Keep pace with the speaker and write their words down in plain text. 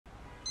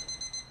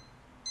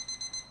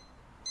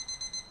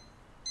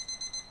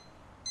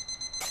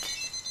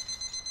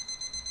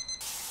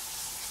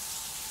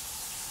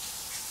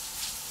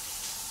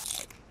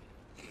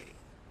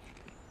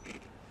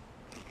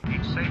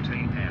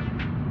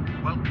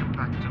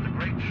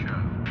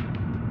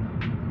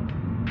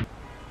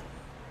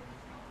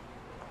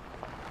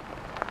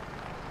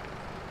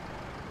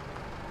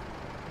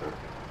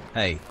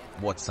Hey,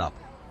 what's up?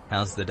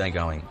 How's the day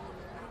going?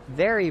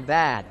 Very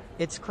bad.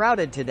 It's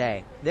crowded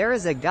today. There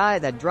is a guy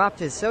that dropped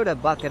his soda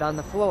bucket on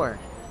the floor.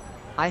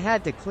 I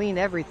had to clean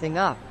everything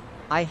up.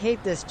 I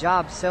hate this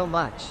job so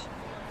much.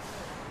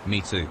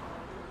 Me too.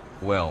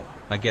 Well,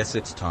 I guess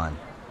it's time.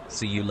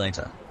 See you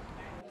later.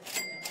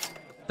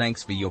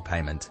 Thanks for your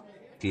payment.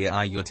 Here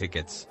are your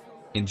tickets.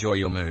 Enjoy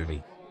your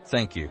movie.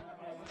 Thank you.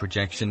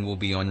 Projection will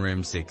be on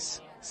room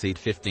 6, seat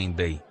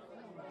 15B.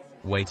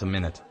 Wait a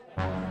minute.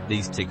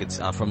 These tickets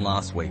are from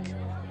last week.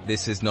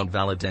 This is not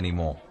valid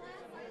anymore.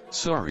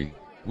 Sorry,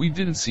 we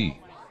didn't see.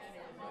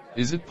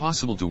 Is it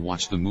possible to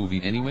watch the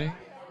movie anyway?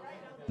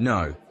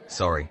 No,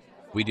 sorry.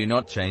 We do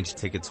not change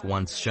tickets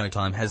once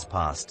showtime has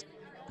passed.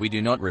 We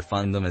do not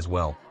refund them as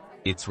well.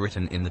 It's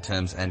written in the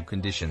terms and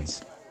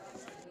conditions.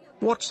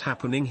 What's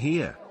happening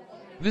here?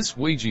 This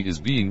Wojak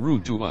is being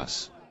rude to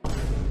us.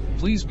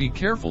 Please be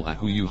careful at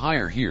who you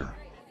hire here.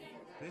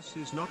 This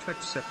is not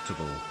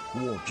acceptable,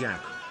 Wojak.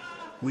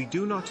 We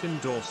do not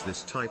endorse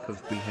this type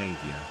of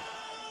behavior.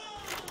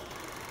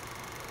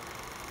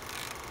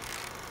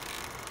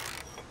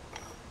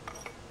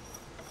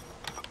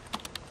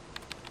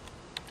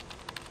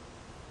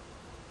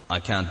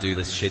 I can't do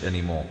this shit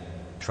anymore.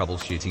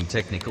 Troubleshooting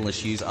technical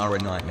issues are a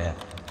nightmare.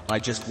 I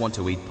just want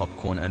to eat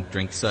popcorn and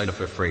drink soda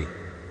for free.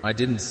 I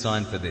didn't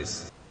sign for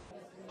this.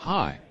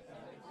 Hi.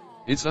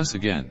 It's us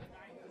again.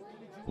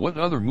 What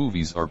other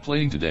movies are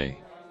playing today?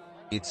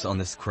 It's on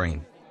the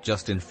screen,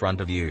 just in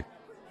front of you.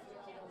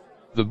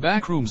 The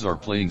Backrooms are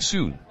playing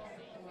soon.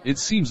 It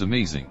seems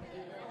amazing.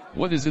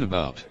 What is it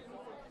about?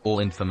 All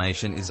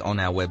information is on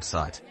our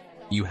website.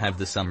 You have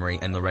the summary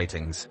and the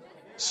ratings.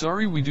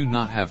 Sorry, we do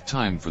not have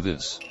time for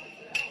this.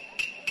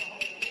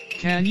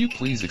 Can you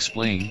please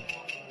explain?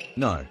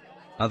 No.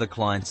 Other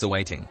clients are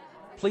waiting.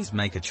 Please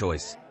make a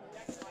choice.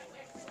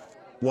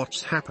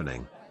 What's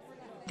happening?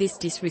 This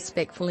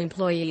disrespectful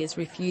employee is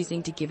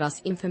refusing to give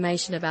us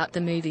information about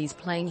the movies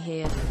playing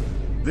here.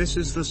 This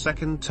is the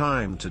second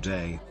time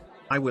today.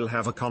 I will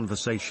have a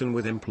conversation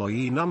with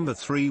employee number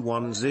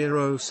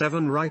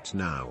 3107 right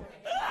now.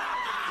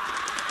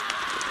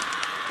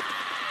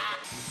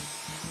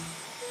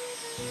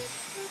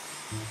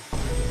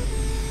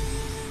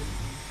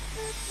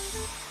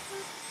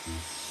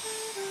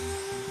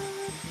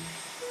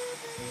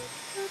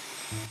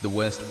 The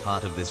worst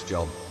part of this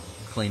job,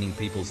 cleaning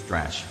people's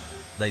trash.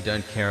 They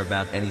don't care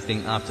about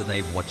anything after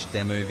they've watched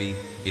their movie.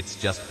 It's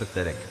just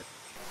pathetic.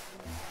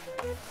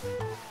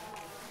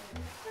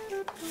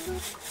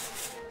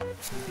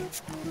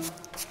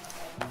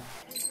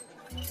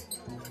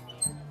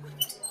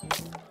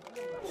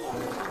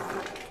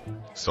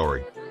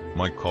 Sorry,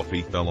 my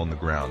coffee fell on the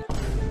ground.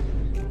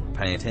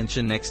 Pay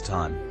attention next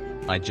time.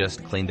 I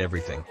just cleaned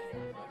everything.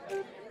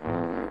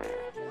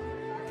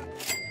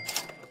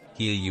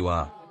 Here you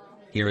are.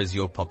 Here is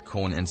your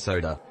popcorn and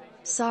soda.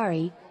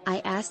 Sorry, I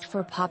asked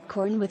for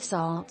popcorn with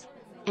salt.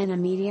 And a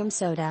medium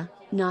soda,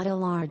 not a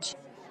large.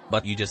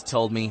 But you just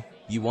told me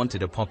you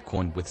wanted a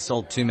popcorn with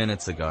salt 2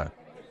 minutes ago.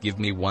 Give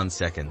me 1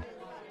 second.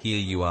 Here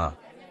you are.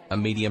 A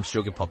medium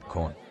sugar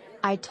popcorn.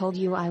 I told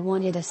you I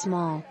wanted a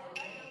small.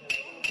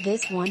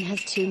 This one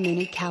has too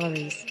many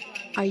calories.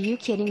 Are you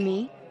kidding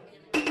me?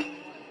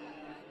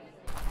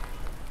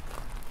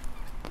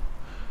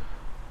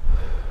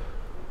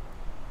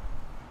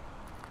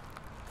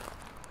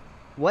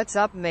 What's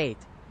up, mate?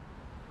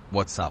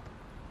 What's up?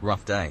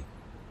 Rough day.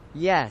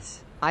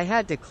 Yes, I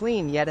had to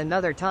clean yet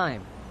another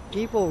time.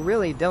 People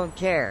really don't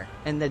care,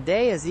 and the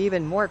day is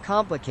even more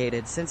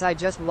complicated since I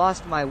just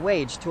lost my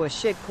wage to a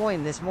shit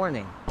coin this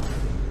morning.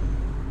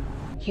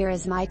 Here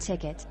is my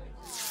ticket.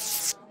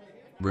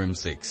 Room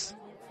 6.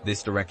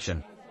 This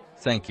direction.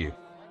 Thank you.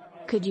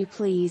 Could you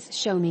please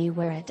show me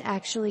where it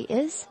actually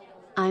is?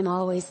 I'm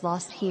always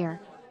lost here.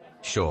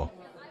 Sure.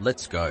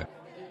 Let's go.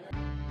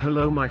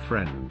 Hello my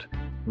friend.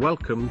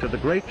 Welcome to the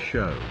great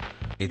show.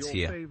 It's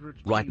here.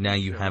 Right now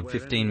you have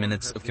 15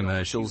 minutes of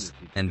commercials,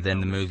 and then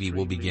the movie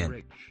will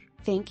begin.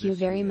 Thank you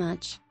very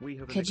much.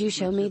 Could you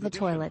show me the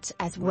toilets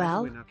as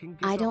well?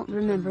 I don't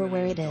remember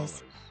where it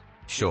is.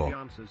 Sure.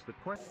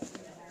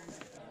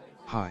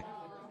 Hi.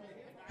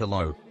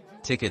 Hello.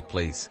 Ticket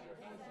please.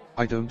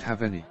 I don't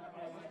have any.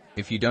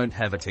 If you don't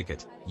have a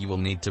ticket, you will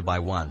need to buy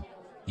one.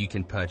 You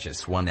can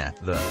purchase one at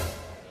the...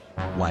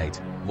 Wait,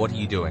 what are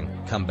you doing?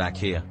 Come back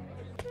here.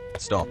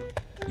 Stop.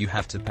 You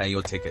have to pay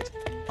your ticket.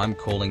 I'm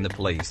calling the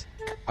police.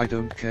 I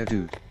don't care,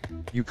 dude.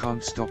 You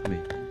can't stop me.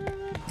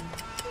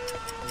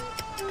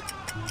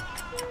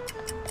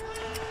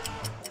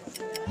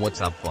 What's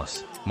up,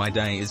 boss? My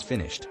day is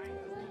finished.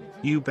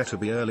 You better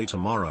be early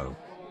tomorrow.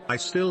 I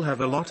still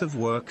have a lot of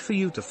work for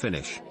you to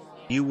finish.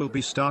 You will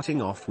be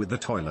starting off with the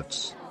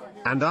toilets.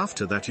 And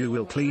after that you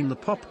will clean the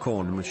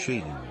popcorn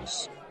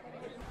machines.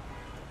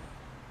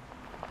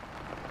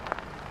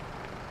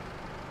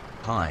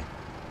 Hi.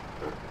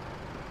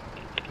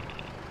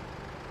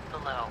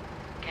 Hello.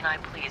 Can I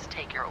please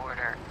take your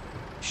order?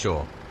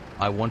 Sure.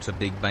 I want a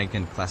big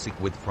bacon classic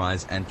with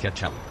fries and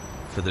ketchup.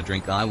 For the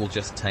drink I will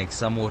just take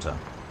some water.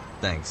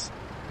 Thanks.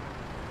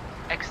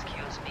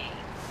 Excuse me.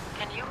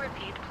 Can you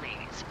repeat,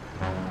 please?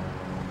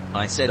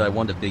 I said I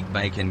want a big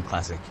bacon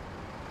classic.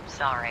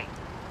 Sorry,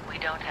 we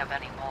don't have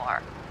any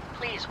more.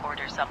 Please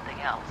order something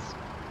else.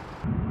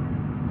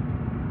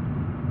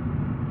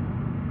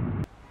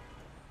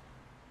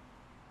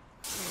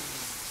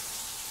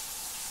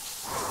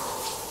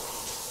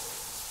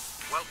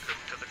 Welcome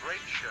to the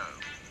great show.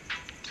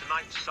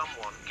 Tonight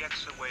someone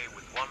gets away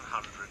with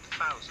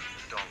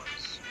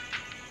 $100,000.